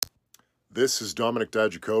This is Dominic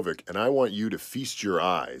Dijakovic, and I want you to feast your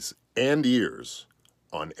eyes and ears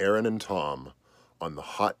on Aaron and Tom on the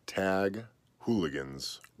Hot Tag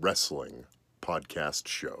Hooligans Wrestling Podcast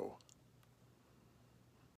Show.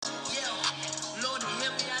 Lord,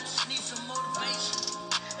 hear me, I just need some motivation.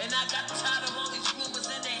 And I got tired of all these rumors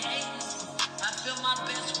and they hating. I feel my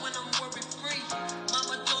best when I'm worry-free.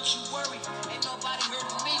 Mama, don't you worry, ain't nobody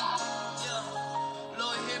hurting me.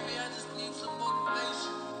 Lord, hear me, I just need some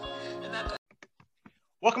motivation. And I got...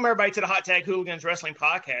 Welcome, everybody, to the Hot Tag Hooligans Wrestling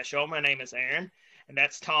Podcast Show. My name is Aaron, and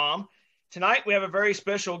that's Tom. Tonight, we have a very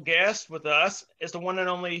special guest with us. It's the one and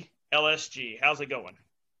only LSG. How's it going?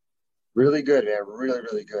 Really good, man.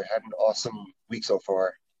 Really good. Had an awesome week so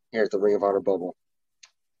far here at the Ring of Honor bubble.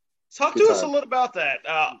 Talk to us a little about that.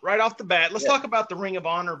 Right off the bat, let's talk about the Ring of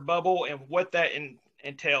Honor bubble and what that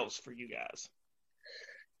entails for you guys.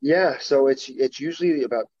 Yeah, so it's usually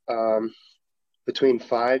about between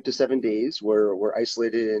 5 to 7 days where we're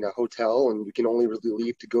isolated in a hotel and we can only really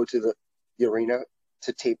leave to go to the arena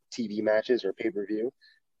to tape TV matches or pay-per-view.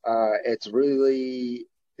 It's a really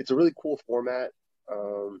cool format.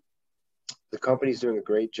 The company's doing a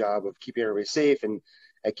great job of keeping everybody safe and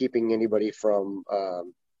keeping anybody from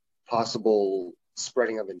possible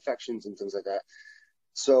spreading of infections and things like that.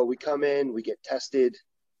 So we come in, we get tested,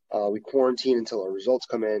 we quarantine until our results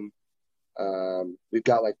come in. We've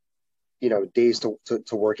got days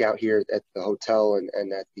to work out here at the hotel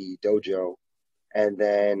and at the dojo. And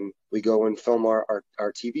then we go and film our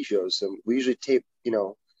TV shows. And we usually tape,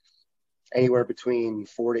 anywhere between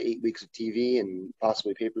 4 to 8 weeks of TV and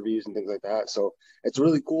possibly pay-per-views and things like that. So it's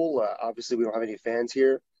really cool. Obviously, we don't have any fans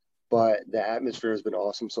here, but the atmosphere has been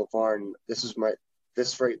awesome so far. And this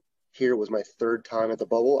right here was my third time at the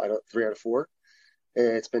bubble. 3 out of 4.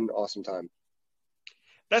 It's been an awesome time.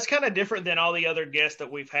 That's kind of different than all the other guests that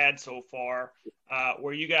we've had so far,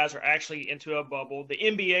 where you guys are actually into a bubble. The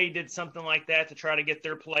NBA did something like that to try to get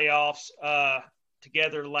their playoffs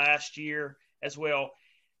together last year as well.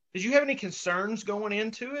 Did you have any concerns going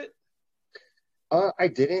into it? I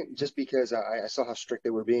didn't, just because I saw how strict they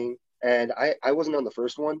were being. And I wasn't on the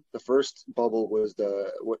first one. The first bubble was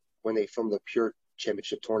when they filmed the Pure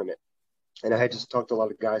Championship tournament. And I had just talked to a lot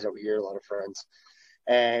of guys over here, a lot of friends.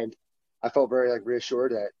 And I felt very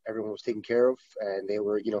reassured that everyone was taken care of and they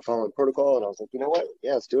were, following protocol. And I was like, you know what?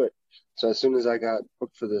 Yeah, let's do it. So as soon as I got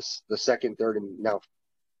booked for the second, third, and now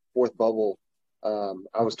fourth bubble,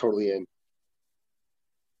 I was totally in.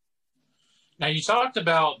 Now, you talked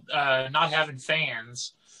about not having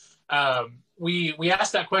fans. We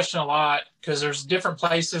asked that question a lot because there's different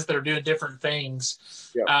places that are doing different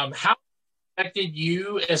things. Yeah. How affected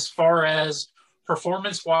you as far as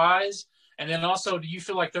performance-wise? And then also, do you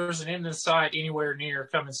feel like there's an end in sight anywhere near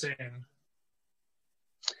coming soon?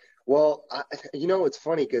 Well, it's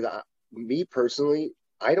funny because me personally,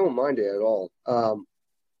 I don't mind it at all.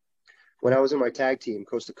 When I was in my tag team,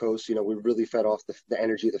 Coast to Coast, we really fed off the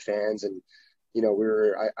energy of the fans. And, we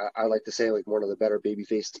were, I like to say, one of the better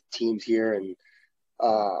babyface teams here. And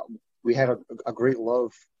we had a great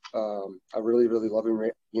love, a really, really loving,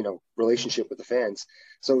 relationship with the fans.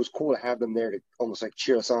 So it was cool to have them there to almost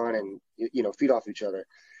cheer us on and, feed off each other.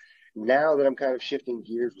 Now that I'm kind of shifting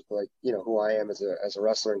gears with who I am as a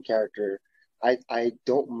wrestler and character, I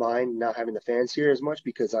don't mind not having the fans here as much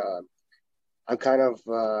because I'm kind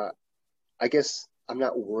of, I guess I'm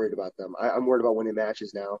not worried about them. I'm worried about winning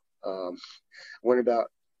matches now. Worrying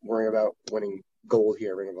about winning gold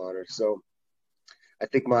here at Ring of Honor. So I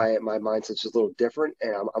think my mindset's just a little different,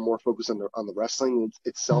 and I'm more focused on the wrestling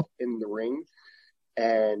itself in the ring.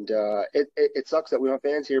 And it sucks that we don't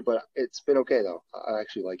have fans here, but it's been okay though. I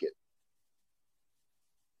actually like it.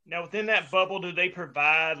 Now, within that bubble, do they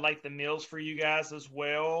provide the meals for you guys as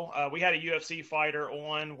well? We had a UFC fighter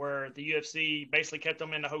on where the UFC basically kept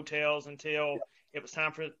them in the hotels until it was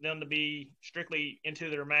time for them to be strictly into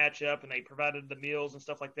their matchup, and they provided the meals and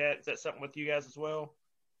stuff like that. Is that something with you guys as well?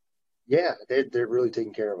 Yeah, they're really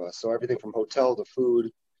taking care of us. So everything from hotel to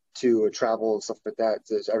food to travel and stuff like that,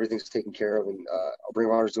 everything's taken care of, and Ring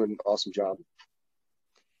of Honor's doing an awesome job.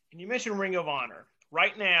 And you mentioned Ring of Honor.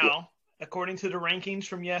 Right now, according to the rankings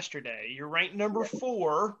from yesterday, you're ranked number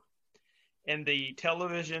 4 in the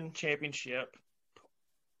television championship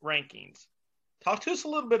rankings. Talk to us a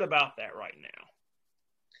little bit about that right now.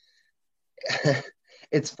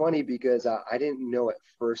 It's funny because I didn't know at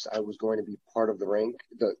first I was going to be part of the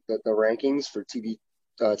rankings for TV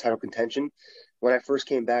title contention. When I first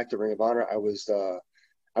came back to Ring of Honor, I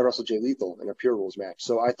wrestled Jay Lethal in a Pure Rules match.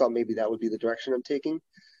 So I thought maybe that would be the direction I'm taking.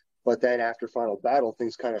 But then after Final Battle,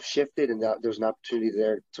 things kind of shifted, and there's an opportunity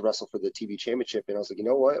there to wrestle for the TV championship. And I was like, you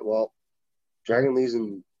know what? Well, Dragon Lee's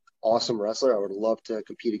in awesome wrestler. I would love to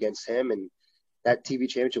compete against him, and that TV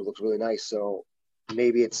championship looks really nice. So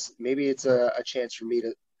maybe it's a chance for me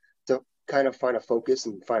to kind of find a focus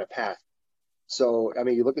and find a path. So I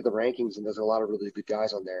mean, you look at the rankings, and there's a lot of really good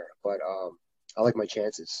guys on there, but I like my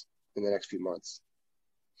chances in the next few months.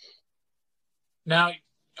 Now,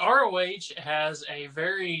 ROH has a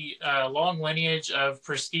very long lineage of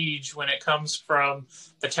prestige when it comes from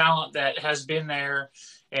the talent that has been there,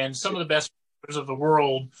 and some of the best players of the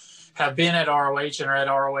world have been at ROH and are at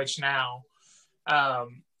ROH now.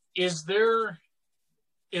 Is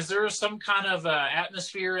there some kind of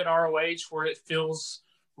atmosphere at ROH where it feels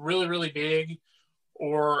really, really big?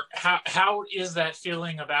 Or how is that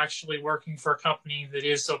feeling of actually working for a company that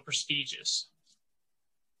is so prestigious?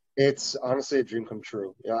 It's honestly a dream come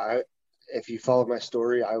true. If you followed my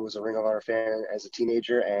story, I was a Ring of Honor fan as a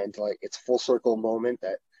teenager, and like it's full circle moment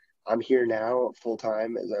that I'm here now full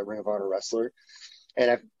time as a Ring of Honor wrestler.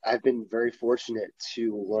 And I've been very fortunate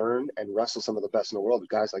to learn and wrestle some of the best in the world,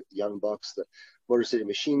 guys like the Young Bucks, the Motor City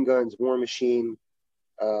Machine Guns, War Machine,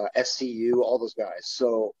 SCU, all those guys.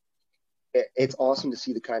 So it's awesome to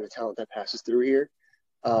see the kind of talent that passes through here.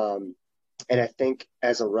 And I think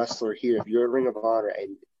as a wrestler here, if you're a Ring of Honor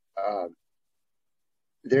and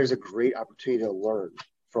there's a great opportunity to learn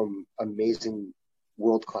from amazing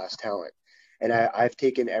world-class talent. And I've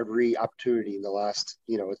taken every opportunity in the last,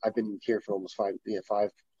 I've been here for almost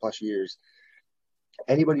 5+ years.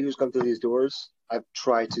 Anybody who's come through these doors, I've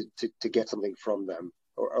tried to get something from them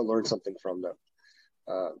or learn something from them.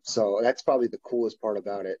 So that's probably the coolest part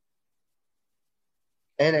about it.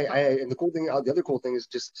 And and the other cool thing is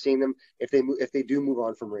just seeing them if they do move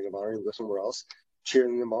on from Ring of Honor and go somewhere else,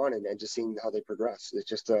 cheering them on and just seeing how they progress. It's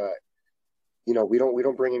just we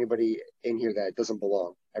don't bring anybody in here that doesn't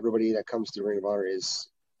belong. Everybody that comes to Ring of Honor is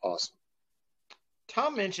awesome.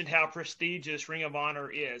 Tom mentioned how prestigious Ring of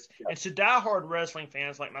Honor is. Yeah. And to diehard wrestling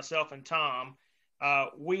fans like myself and Tom,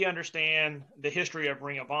 we understand the history of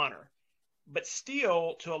Ring of Honor. But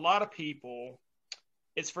still, to a lot of people,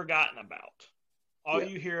 it's forgotten about. All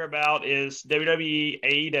you hear about is WWE,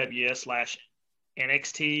 AEW /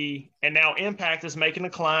 NXT, and now Impact is making a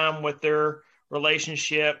climb with their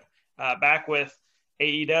relationship back with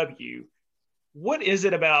AEW. What is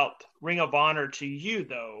it about Ring of Honor to you,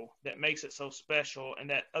 though, that makes it so special and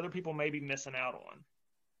that other people may be missing out on?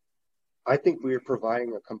 I think we are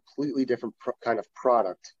providing a completely different kind of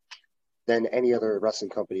product than any other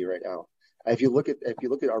wrestling company right now. If you look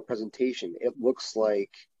at our presentation, it looks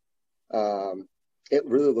like it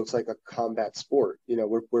really looks like a combat sport.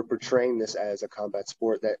 We're portraying this as a combat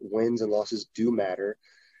sport that wins and losses do matter.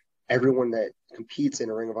 Everyone that competes in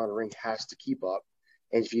a Ring of Honor ring has to keep up.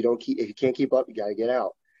 And if you can't keep up, you got to get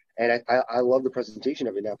out. And I love the presentation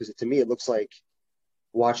of it now because to me, it looks like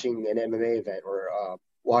watching an MMA event or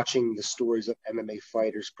watching the stories of MMA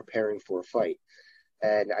fighters preparing for a fight.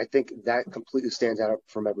 And I think that completely stands out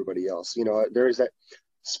from everybody else. There is that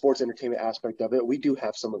sports entertainment aspect of it. We do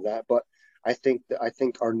have some of that, but I think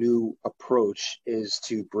our new approach is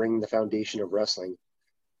to bring the foundation of wrestling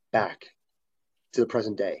back to the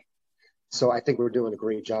present day. So I think we're doing a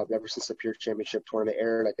great job ever since the Pure Championship tournament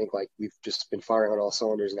aired. I think we've just been firing on all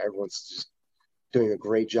cylinders, and everyone's just doing a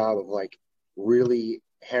great job of really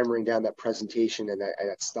hammering down that presentation and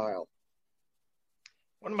that style.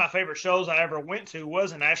 One of my favorite shows I ever went to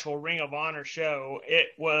was an actual Ring of Honor show. It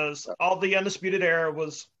was all the Undisputed Era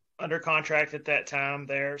was under contract at that time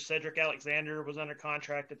there. Cedric Alexander was under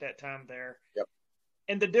contract at that time there. Yep.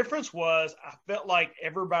 And the difference was I felt like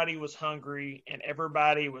everybody was hungry and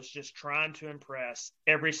everybody was just trying to impress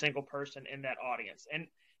every single person in that audience. And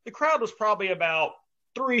the crowd was probably about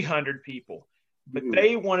 300 people, but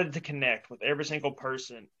they wanted to connect with every single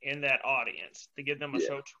person in that audience to give them a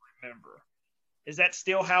show to remember. Is that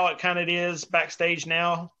still how it kind of is backstage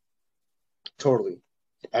now? Totally.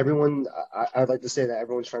 Everyone, I'd like to say that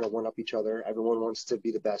everyone's trying to one-up each other. Everyone wants to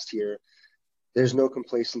be the best here. There's no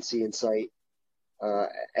complacency in sight.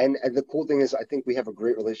 And the cool thing is I think we have a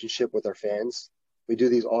great relationship with our fans. We do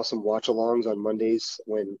these awesome watch-alongs on Mondays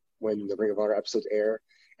when the Ring of Honor episodes air.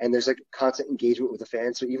 And there's constant engagement with the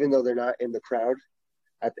fans. So even though they're not in the crowd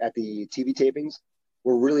at the TV tapings,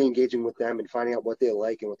 we're really engaging with them and finding out what they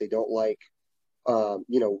like and what they don't like,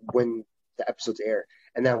 when the episodes air.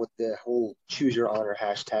 And now with the whole Choose Your Honor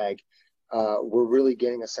hashtag, we're really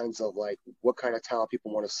getting a sense of what kind of talent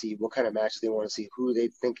people want to see, what kind of matches they want to see, who they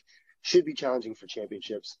think should be challenging for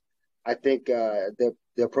championships. I think the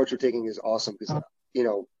approach we're taking is awesome because,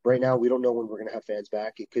 right now we don't know when we're going to have fans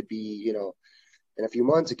back. It could be, in a few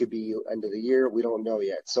months, it could be end of the year. We don't know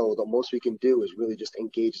yet. So the most we can do is really just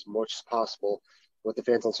engage as much as possible with the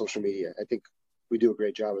fans on social media. I think we do a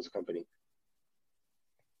great job as a company.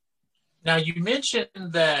 Now, you mentioned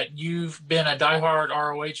that you've been a diehard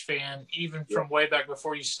ROH fan even from way back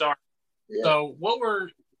before you started. Yeah. So what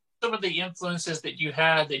were some of the influences that you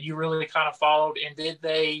had that you really kind of followed, and did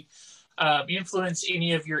they influence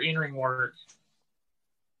any of your in-ring work?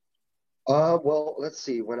 Well, let's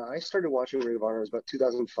see. When I started watching Ring of Honor, it was about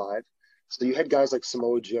 2005. So you had guys like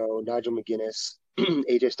Samoa Joe, Nigel McGuinness,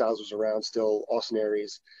 AJ Styles was around still, Austin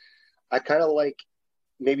Aries. I kind of like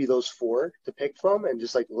maybe those four to pick from, and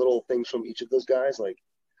just like little things from each of those guys. Like,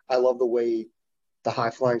 I love the way the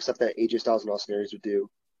high flying stuff that AJ Styles and Austin Aries would do.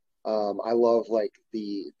 I love like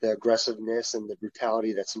the aggressiveness and the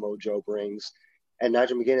brutality that Samoa Joe brings. And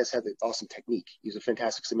Nigel McGuinness had the awesome technique. He's a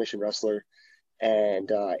fantastic submission wrestler,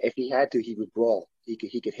 and if he had to, he would brawl. He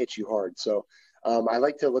could hit you hard. So I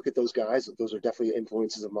like to look at those guys. Those are definitely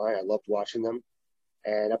influences of mine. I loved watching them,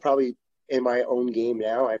 and I probably in my own game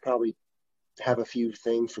now, I probably have a few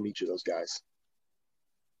things from each of those guys.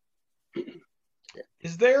 Yeah.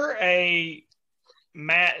 Is there a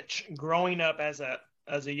match growing up as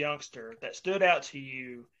a youngster that stood out to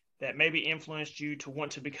you that maybe influenced you to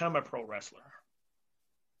want to become a pro wrestler?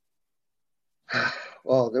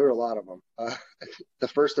 Well, there were a lot of them. The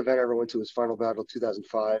first event I ever went to was Final Battle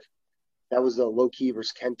 2005. That was the Low Ki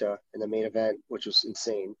versus Kenta in the main event, which was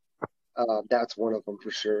insane. That's one of them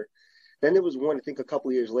for sure. Then there was one, I think, a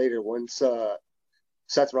couple of years later, once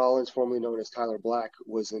Seth Rollins, formerly known as Tyler Black,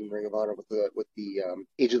 was in Ring of Honor with the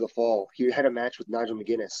Age of the Fall. He had a match with Nigel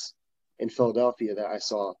McGuinness in Philadelphia that I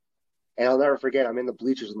saw, and I'll never forget. I'm in the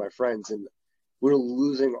bleachers with my friends, and we're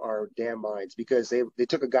losing our damn minds because they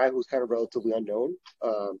took a guy who was kind of relatively unknown.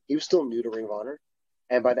 He was still new to Ring of Honor,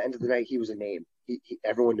 and by the end of the night, he was a name.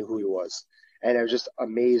 Everyone knew who he was, and I was just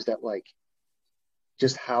amazed at like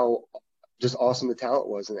just how just awesome the talent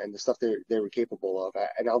was and the stuff they were capable of.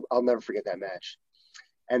 And I'll never forget that match.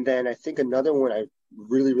 And then I think another one I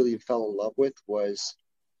really, really fell in love with was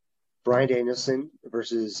Bryan Danielson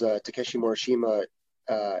versus Takeshi Morishima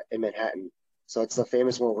in Manhattan. So it's the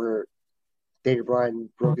famous one where Daniel Bryan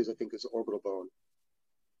broke his orbital bone.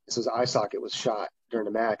 So his eye socket was shot during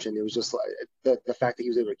the match. And it was just like the fact that he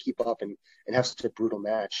was able to keep up and have such a brutal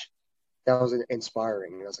match. That was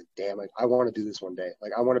inspiring. And I was like, damn, I want to do this one day.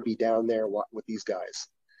 Like, I want to be down there with these guys.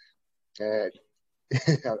 And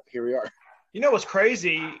here we are. You know what's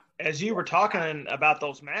crazy? As you were talking about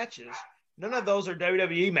those matches, none of those are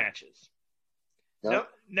WWE matches. No.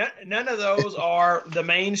 None of those are the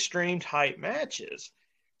mainstream type matches.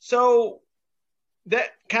 So that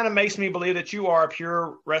kind of makes me believe that you are a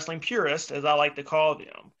pure wrestling purist, as I like to call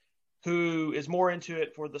them, who is more into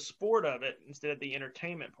it for the sport of it instead of the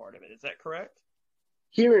entertainment part of it. Is that correct?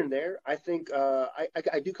 Here and there, I think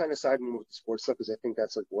I do kind of side with the sports stuff because I think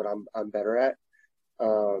that's like what I'm better at.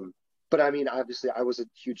 But I mean, obviously, I was a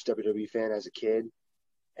huge WWE fan as a kid,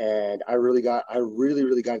 and I really got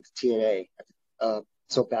into TNA.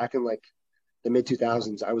 So back in like the mid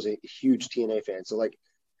 2000s, I was a huge TNA fan. So like,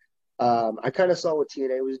 I kind of saw what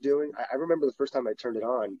TNA was doing. I remember the first time I turned it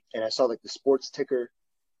on, and I saw like the sports ticker,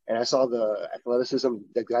 and I saw the athleticism,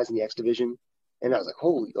 the guys in the X division, and I was like,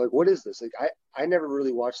 holy, like, what is this? Like, I never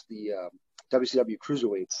really watched the WCW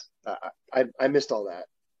cruiserweights. I missed all that.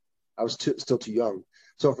 I was still too young.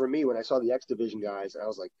 So for me, when I saw the X division guys, I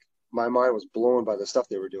was like, my mind was blown by the stuff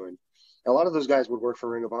they were doing. And a lot of those guys would work for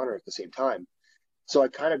Ring of Honor at the same time. So I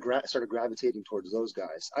kind of started gravitating towards those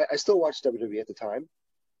guys. I still watched WWE at the time,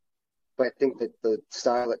 but I think that the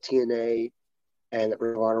style that TNA and that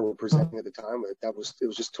Ring of Honor were presenting at the time, it was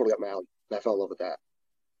just totally up my alley. And I fell in love with that.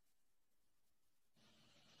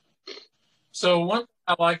 So one thing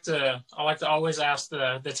I like to always ask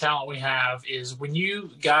the talent we have is, when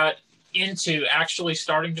you got into actually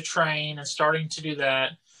starting to train and starting to do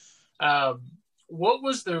that, what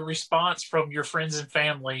was the response from your friends and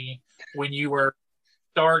family when you were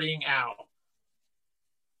starting out?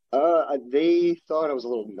 They thought I was a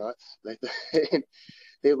little nuts.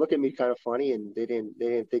 They look at me kind of funny, and they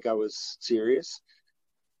didn't think I was serious.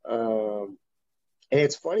 And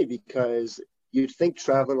it's funny because you'd think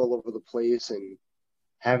traveling all over the place and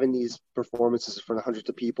having these performances in front of hundreds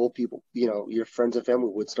of people, you know, your friends and family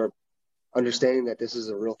would start understanding that this is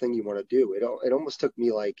a real thing you want to do. It almost took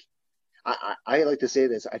me like, I like to say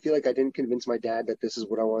this, I feel like I didn't convince my dad that this is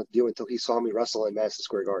what I want to do until he saw me wrestle in Madison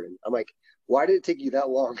Square Garden. I'm like, why did it take you that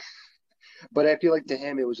long? But I feel like to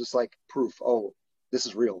him, it was just like proof. Oh, this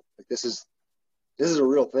is real. Like, this is a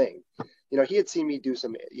real thing. You know, he had seen me do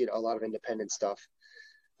some, you know, a lot of independent stuff,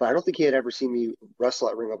 but I don't think he had ever seen me wrestle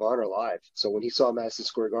at Ring of Honor live. So when he saw Madison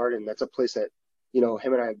Square Garden, that's a place that, you know,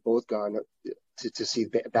 him and I have both gone to see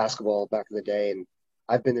basketball back in the day, and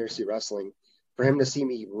I've been there to see wrestling. for him to see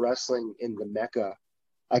me wrestling in the Mecca,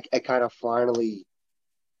 I kind of finally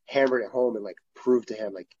hammered it home and like proved to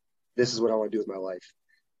him like this is what I want to do with my life.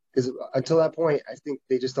 Because until that point, I think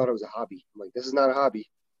they just thought it was a hobby. I'm like, this is not a hobby,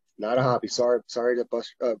 not a hobby. Sorry to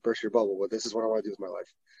burst your bubble, but this is what I want to do with my life.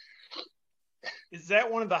 Is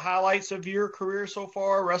that one of the highlights of your career so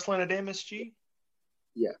far, wrestling at MSG?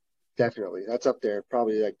 Yeah, definitely. That's up there,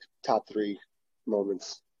 probably like top 3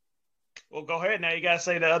 moments. Well, go ahead. Now you got to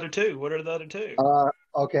say the other two. What are the other two?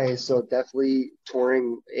 Okay, so definitely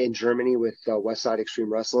touring in Germany with West Side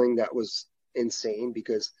Extreme Wrestling. That was insane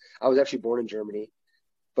because I was actually born in Germany,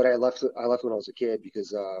 but I left when I was a kid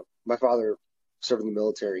because my father served in the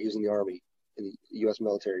military. He was in the Army, in the U.S.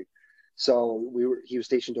 military. So he was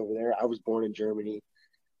stationed over there. I was born in Germany.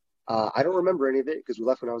 I don't remember any of it because we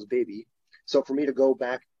left when I was a baby. So for me to go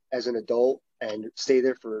back as an adult and stay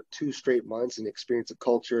there for 2 straight months and experience the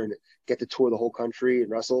culture and get to tour the whole country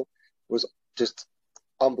and wrestle was just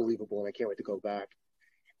unbelievable. And I can't wait to go back.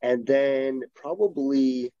 And then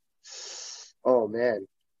probably, oh man,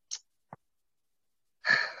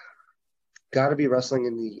 got to be wrestling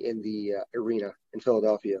in the arena in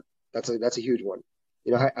Philadelphia. That's a huge one.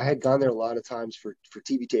 You know, I had gone there a lot of times for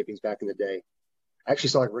TV tapings back in the day. I actually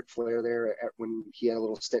saw like Ric Flair there when he had a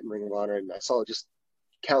little stint in Ring of Honor, and I saw just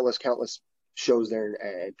countless shows there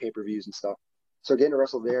and pay-per-views and stuff. So getting to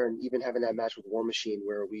wrestle there and even having that match with War Machine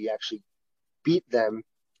where we actually beat them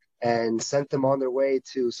and sent them on their way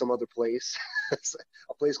to some other place,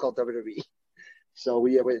 a place called WWE. So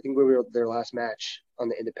I think we were their last match on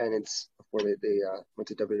the Independence before they went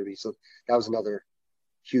to WWE. So that was another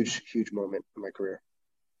huge moment in my career.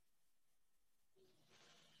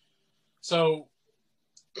 So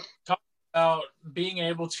talk about being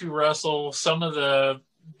able to wrestle some of the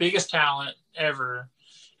biggest talent ever.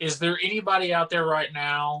 Is there anybody out there right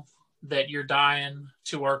now that you're dying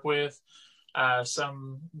to work with?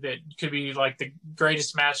 Some that could be like the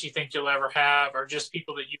greatest match you think you'll ever have, or just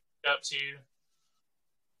people that you look up to?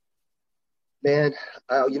 Man,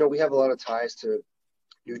 we have a lot of ties to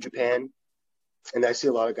New Japan, and I see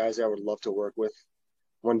a lot of guys that I would love to work with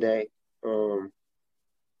one day.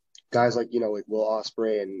 Guys like like Will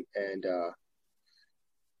Ospreay and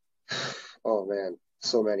oh man,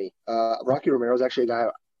 so many. Rocky Romero is actually a guy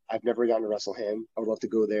I've never gotten to wrestle him. I would love to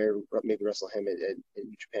go there, maybe wrestle him in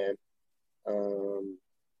New Japan.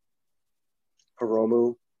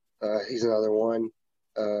 Hiromu, he's another one.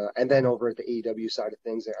 And then over at the AEW side of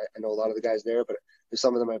things, I know a lot of the guys there, but there's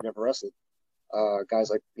some of them I've never wrestled. Guys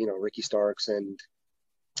like Ricky Starks and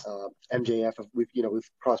MJF. We've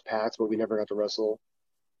crossed paths, but we never got to wrestle.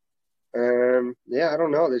 Yeah, I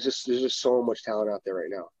don't know. There's just so much talent out there right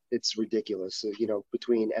now. It's ridiculous. So,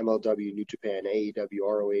 between MLW, New Japan, AEW,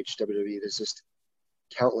 ROH, WWE, there's just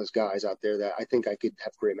countless guys out there that I think I could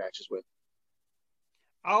have great matches with.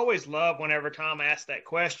 I always love whenever Tom asks that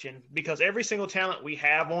question because every single talent we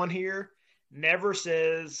have on here never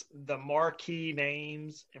says the marquee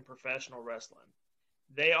names in professional wrestling.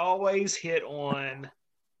 They always hit on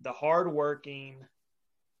the hardworking,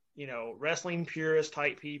 wrestling purist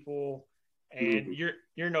type people, and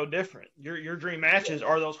you're no different. Your dream matches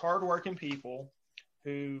are those hardworking people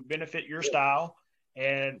who benefit your style.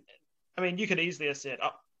 And I mean, you could easily have said,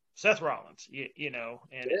 Seth Rollins, and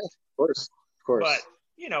of course. But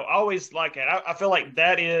I always like it. I feel like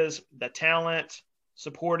that is the talent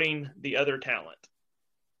supporting the other talent.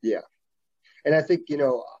 Yeah. And I think,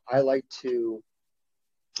 I like to,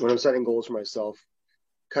 when I'm setting goals for myself,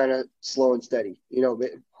 kind of slow and steady.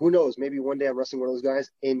 Who knows? Maybe one day I'm wrestling one of those guys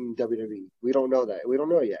in WWE. We don't know that. We don't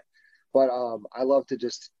know yet. But I love to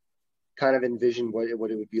just kind of envision what it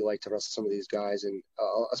would be like to wrestle some of these guys, and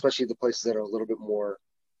especially the places that are a little bit more,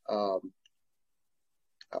 what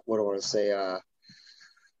do I want to say,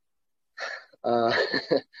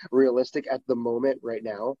 realistic at the moment right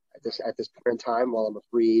now at this point in time while I'm a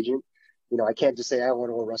free agent. I can't just say I want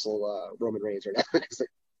to go wrestle Roman Reigns right now because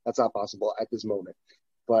that's not possible at this moment.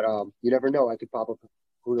 But you never know. I could pop up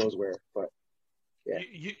who knows where. But yeah,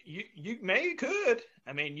 you maybe could.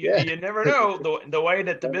 I mean, you never know the way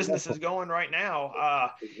that the business is going right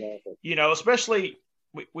now. Exactly. Especially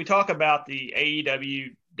we talk about the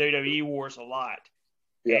AEW WWE wars a lot,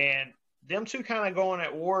 and them two kind of going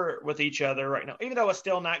at war with each other right now, even though it's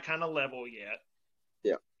still not kind of level yet.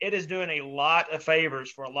 Yeah. It is doing a lot of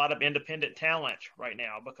favors for a lot of independent talent right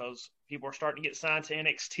now because people are starting to get signed to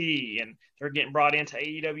NXT and they're getting brought into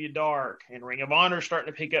AEW Dark, and Ring of Honor is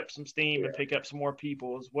starting to pick up some steam and pick up some more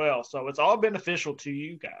people as well. So it's all beneficial to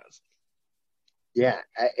you guys. Yeah,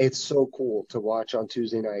 it's so cool to watch on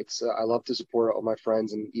Tuesday nights. I love to support all my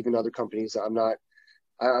friends and even other companies. I'm not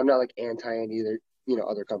like anti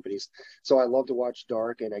other companies. So I love to watch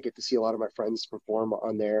Dark, and I get to see a lot of my friends perform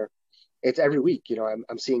on there. It's every week.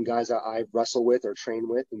 I'm seeing guys that I wrestle with or train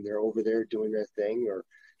with, and they're over there doing their thing, or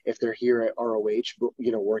if they're here at ROH,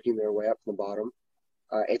 working their way up from the bottom.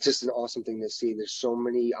 It's just an awesome thing to see. There's so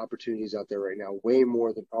many opportunities out there right now, way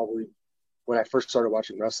more than probably when I first started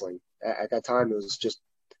watching wrestling. At that time, it was just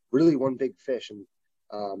really one big fish, and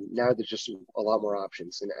now there's just a lot more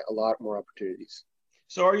options and a lot more opportunities.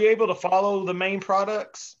 So are you able to follow the main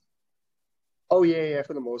products? Oh, yeah,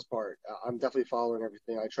 for the most part. I'm definitely following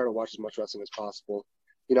everything. I try to watch as much wrestling as possible.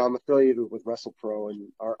 I'm affiliated with WrestlePro, and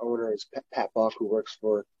our owner is Pat Buck, who works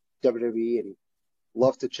for WWE, and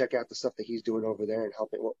love to check out the stuff that he's doing over there and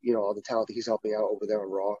helping, all the talent that he's helping out over there on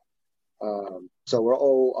Raw. So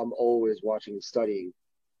I'm always watching and studying.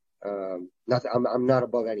 I'm not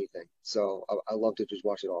above anything, so I love to just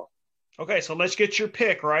watch it all. Okay, so let's get your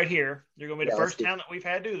pick right here. You're going to be the first time that we've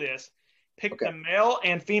had to do this. Pick the male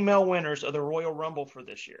and female winners of the Royal Rumble for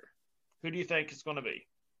this year. Who do you think it's going to be?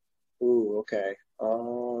 Ooh, okay.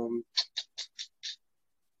 All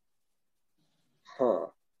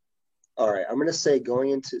right, I'm going to say going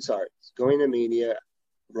into Mania,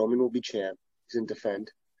 Roman will be champ. He's in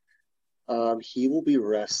Defend. He will be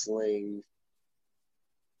wrestling.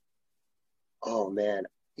 Oh man,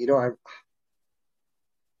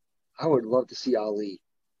 I would love to see Ali.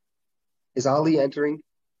 Is Ali entering?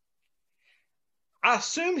 I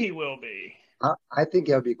assume he will be. I think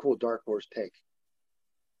that would be a cool dark horse pick.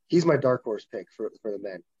 He's my dark horse pick for the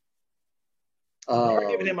men. They're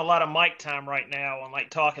giving him a lot of mic time right now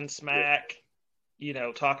and talking smack,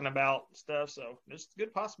 talking about stuff. So there's a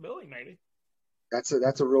good possibility, maybe. That's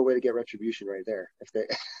a real way to get retribution right there.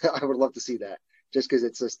 I would love to see that, just because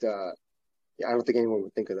it's just I don't think anyone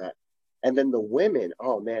would think of that. And then the women,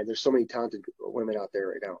 oh man, there's so many talented women out there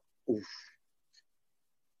right now. Oof.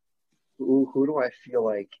 Who do I feel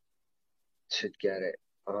like should get it?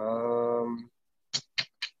 Oh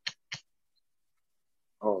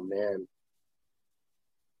man,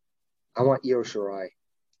 I want Io Shirai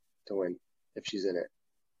to win if she's in it.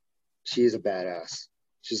 She is a badass.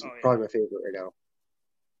 She's probably my favorite right now.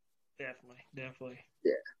 Definitely.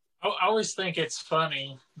 Yeah. I always think it's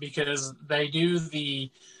funny because they do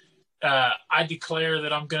the I declare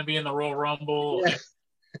that I'm going to be in the Royal Rumble. Yeah.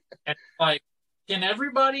 And can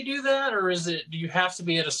everybody do that, or do you have to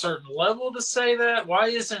be at a certain level to say that? Why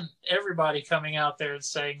isn't everybody coming out there and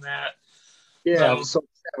saying that? Yeah, so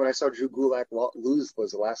when I saw Drew Gulak lose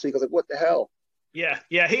was last week, I was like, what the hell? Yeah,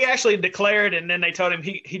 he actually declared, and then they told him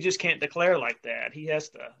he just can't declare like that. He has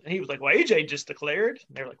to. And he was like, well, AJ just declared.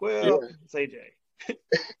 And they were like, well, it's AJ.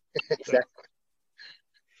 Exactly.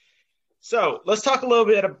 So let's talk a little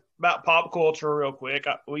bit about pop culture real quick.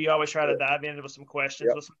 We always try to dive into with some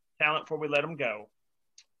questions with some talent before we let them go.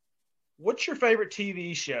 What's your favorite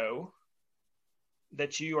TV show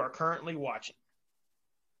that you are currently watching?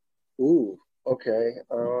 Ooh, okay.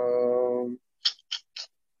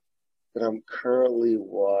 That I'm currently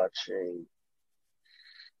watching.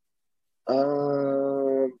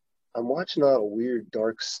 I'm watching a lot of weird,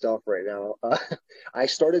 dark stuff right now. I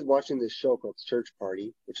started watching this show called Church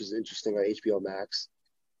Party, which is interesting on HBO Max.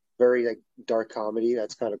 Very dark comedy.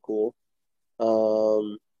 That's kind of cool.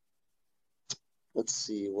 Let's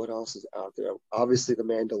see what else is out there. Obviously, The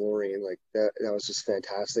Mandalorian, that was just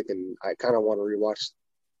fantastic, and I kind of want to rewatch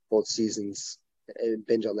both seasons and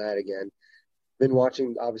binge on that again. Been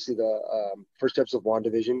watching obviously the first episode of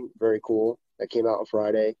WandaVision. Very cool. That came out on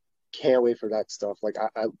Friday. Can't wait for that stuff.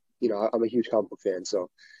 I'm a huge comic book fan, so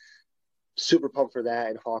super pumped for that,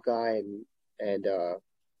 and Hawkeye and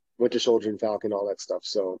Winter Soldier and Falcon, all that stuff.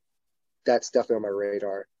 So that's definitely on my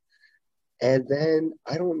radar. And then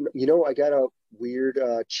I got a weird,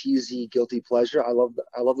 cheesy, guilty pleasure. I love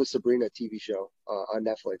the Sabrina TV show on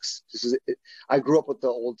Netflix. I grew up with the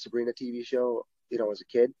old Sabrina TV show, as a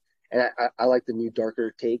kid, and I like the new,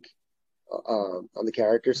 darker take on the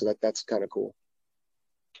character. So that's kind of cool.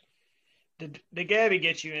 Did Gabby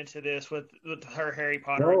get you into this with her Harry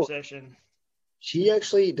Potter obsession? She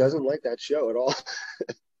actually doesn't like that show at all.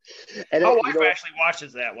 And my wife actually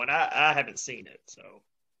watches that one. I haven't seen it, so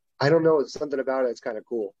I don't know. It's something about it. It's kind of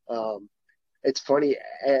cool. It's funny.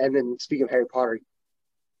 And then speaking of Harry Potter,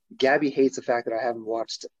 Gabby hates the fact that I haven't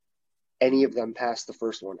watched any of them past the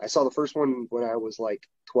first one. I saw the first one when I was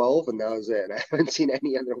 12, and that was it. And I haven't seen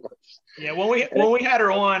any other ones. Yeah, when we had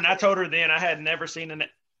her on, I told her then I had never seen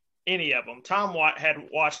any of them. Tom had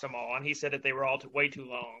watched them all, and he said that they were all way too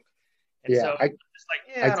long. And so I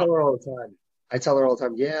tell her all the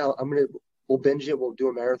time, yeah, we'll binge it. We'll do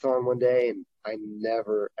a marathon one day. And I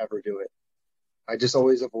never, ever do it. I just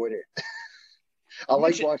always avoid it. I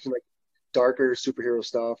like watching darker superhero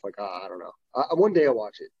stuff, like I don't know. One day I'll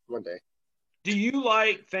watch it. One day. Do you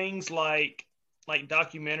like things like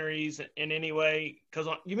documentaries in any way? Because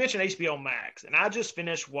you mentioned HBO Max, and I just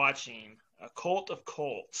finished watching A Cult of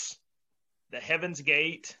Cults, The Heaven's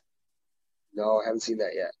Gate. No, I haven't seen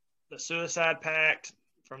that yet. The Suicide Pact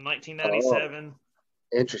from 1997.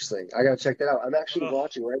 Oh, interesting. I gotta check that out. I'm actually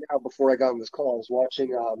watching right now. Before I got on this call, I was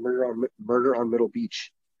watching Murder on Middle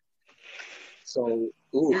Beach. So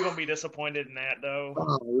you're gonna be disappointed in that, though.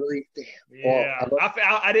 Oh, really? Damn. Yeah, well,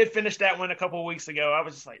 I did finish that one a couple of weeks ago. I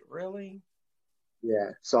was just like, really?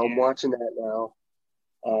 Yeah. So I'm watching that now.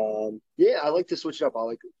 Yeah, I like to switch it up. I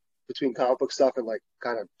like between comic book stuff and like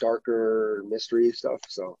kind of darker mystery stuff.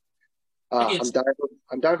 So I'm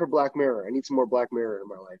dying for Black Mirror. I need some more Black Mirror in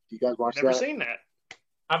my life. Do you guys watch that? Never seen that.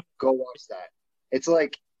 Go watch that. It's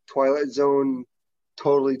like Twilight Zone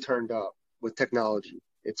totally turned up with technology.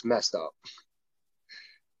 It's messed up.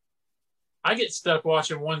 I get stuck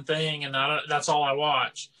watching one thing, and that's all I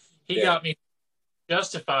watch. He got me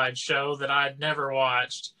Justified show that I'd never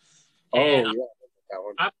watched. And that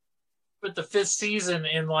one. I put the 5th season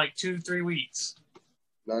in like 2-3 weeks.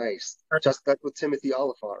 Nice. That's with Timothy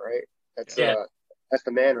Oliphant, right? That's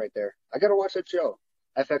the man right there. I gotta watch that show.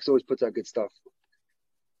 FX always puts out good stuff.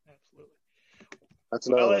 Absolutely. That's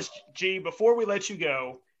another one. LSG, before we let you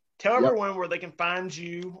go, tell everyone where they can find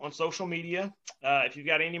you on social media, if you've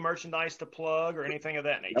got any merchandise to plug or anything of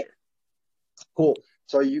that nature. Yep. Cool.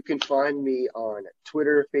 So you can find me on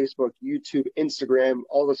Twitter, Facebook, YouTube, Instagram,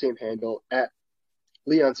 all the same handle, at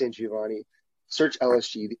Leon San Giovanni. Search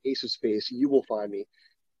LSG, the Ace of Space. You will find me.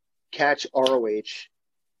 Catch ROH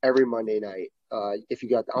every Monday night. If you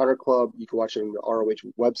got the Honor Club, you can watch it on the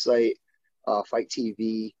ROH website, Fight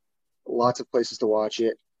TV, lots of places to watch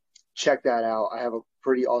it. Check that out. I have a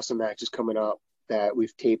pretty awesome matches coming up that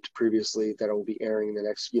we've taped previously that will be airing in the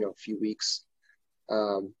next few weeks.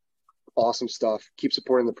 Awesome stuff. Keep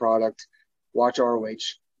supporting the product. Watch ROH.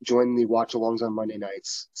 Join the watch alongs on Monday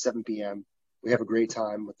nights, 7 p.m. We have a great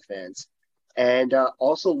time with the fans. And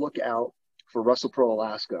also look out for WrestlePro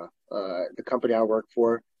Alaska, the company I work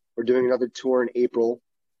for. We're doing another tour in April.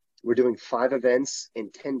 We're doing 5 events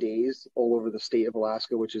in 10 days all over the state of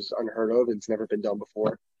Alaska, which is unheard of. It's never been done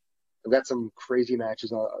before. I've got some crazy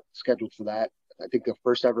matches scheduled for that. I think the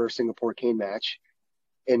first ever Singapore cane match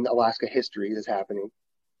in Alaska history is happening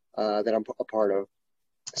that I'm a part of.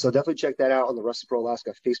 So definitely check that out on the WrestlePro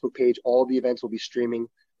Alaska Facebook page. All the events will be streaming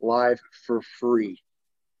live for free.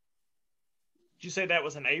 Did you say that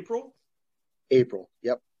was in April? April,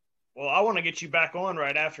 yep. Well, I want to get you back on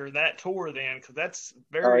right after that tour then, because that's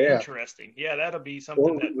very interesting. Yeah, that'll be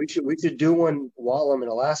something we should do one while I'm in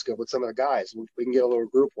Alaska with some of the guys. We can get a little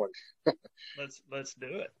group one. Let's do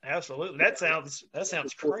it. Absolutely. That sounds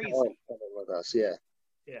crazy. With us, yeah.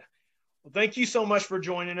 Yeah. Well, thank you so much for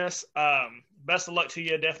joining us. Best of luck to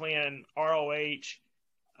you, definitely in ROH.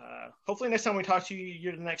 Hopefully next time we talk to you,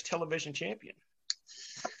 you're the next television champion.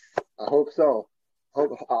 I hope so.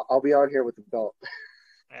 I'll be out here with the belt.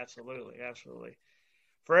 Absolutely.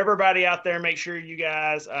 For everybody out there, make sure you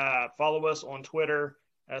guys follow us on Twitter,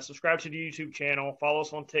 subscribe to the YouTube channel, follow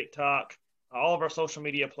us on TikTok, all of our social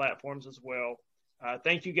media platforms as well.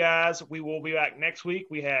 Thank you guys. We will be back next week.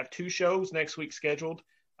 We have 2 shows next week scheduled,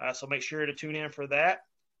 so make sure to tune in for that.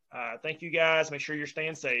 Thank you guys. Make sure you're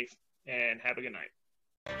staying safe, and have a good night.